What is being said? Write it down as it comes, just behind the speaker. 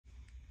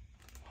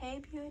Hey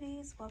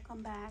beauties,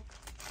 welcome back.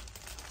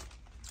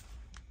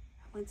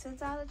 I went to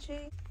Dollar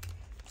Tree.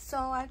 So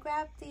I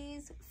grabbed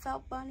these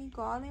felt bunny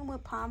garland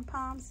with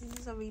pom-poms. This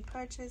is a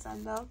repurchase. I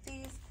love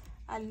these.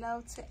 I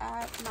love to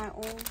add my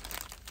own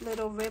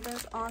little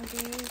ribbons on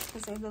these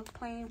because they look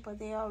plain, but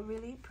they are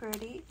really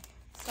pretty.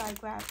 So I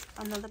grabbed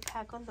another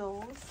pack of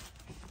those.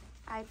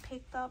 I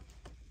picked up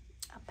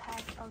a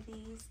pack of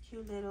these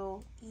cute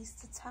little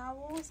Easter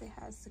towels. It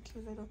has the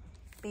cute little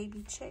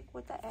baby chick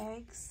with the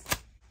eggs.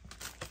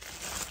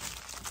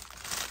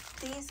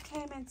 These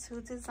came in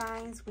two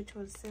designs, which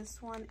was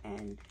this one,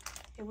 and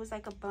it was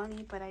like a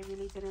bunny, but I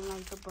really didn't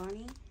like the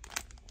bunny.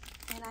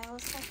 And I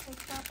also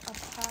picked up a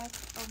pack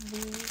of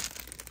these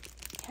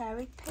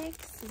carrot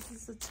picks. This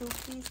is a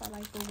two-piece. I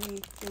like the way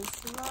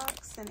this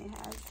looks, and it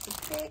has the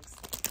picks.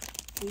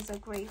 These are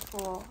great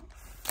for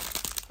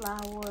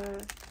flower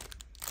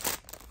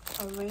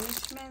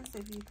arrangements.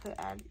 If you could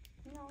add,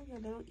 you know, your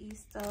little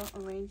Easter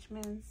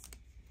arrangements.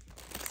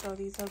 So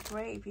these are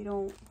great. If you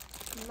don't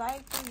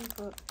like them, you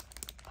could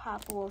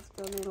pop off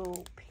the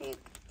little pick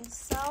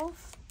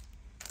itself.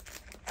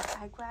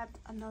 I grabbed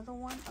another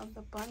one of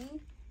the bunny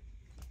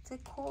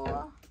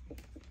decor,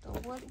 the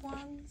wood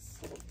ones.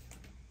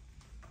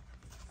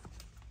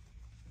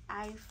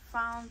 I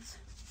found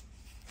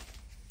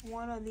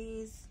one of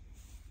these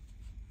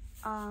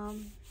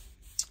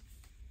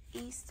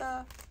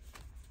Easter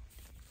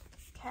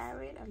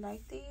carrot. I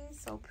like these,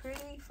 so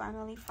pretty.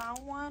 Finally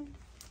found one.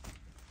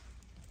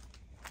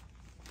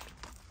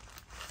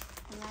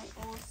 And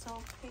I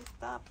also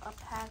picked up a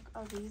pack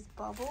of these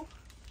bubble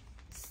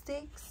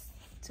sticks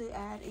to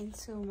add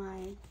into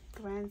my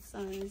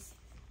grandson's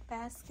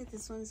basket.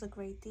 This one's a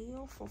great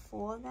deal for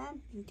 4 of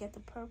them. You get the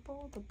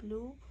purple, the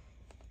blue,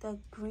 the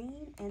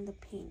green, and the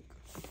pink.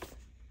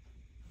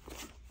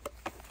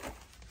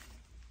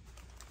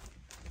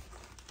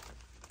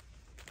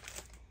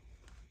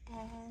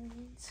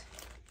 And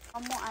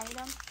one more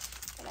item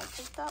that I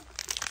picked up.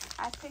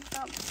 I picked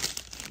up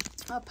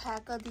a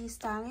pack of these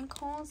styling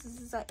cones.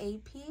 This is an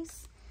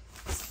 8-piece.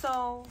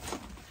 So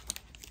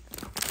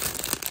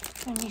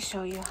let me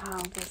show you how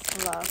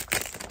this looks.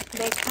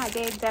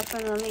 They're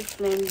definitely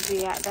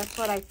flimsy. That's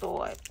what I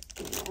thought,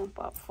 you know,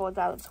 but for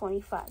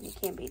 $1.25, you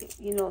can't beat it.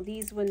 You know,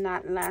 these would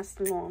not last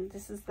long.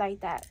 This is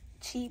like that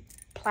cheap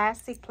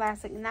plastic,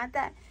 not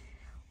that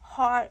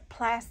hard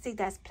plastic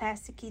that's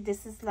plasticky.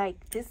 This is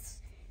like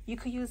this. You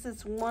could use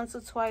this once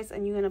or twice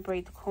and you're gonna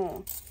break the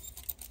cone.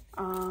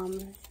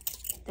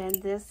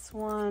 Then this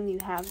one, you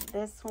have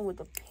this one with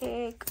the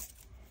pig.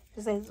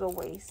 This is a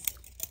waist.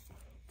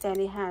 Then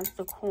it has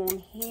the cone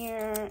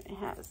here. It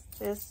has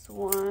this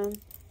one,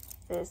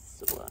 the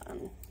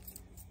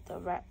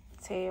rat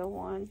tail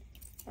one,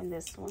 and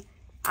this one.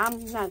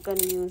 I'm not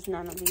gonna use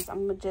none of these.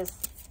 I'm gonna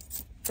just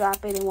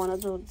drop it in one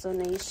of the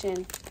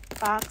donation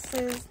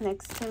boxes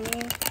next to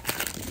me.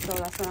 So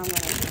that's what I'm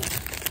gonna do.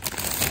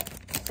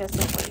 Just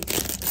a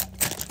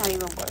waste. Not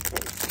even worth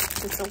it.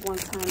 Just a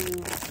one-time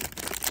use.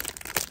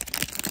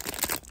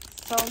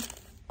 So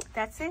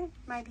that's it,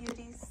 my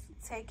beauties.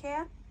 Take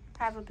care.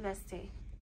 Have a blessed day.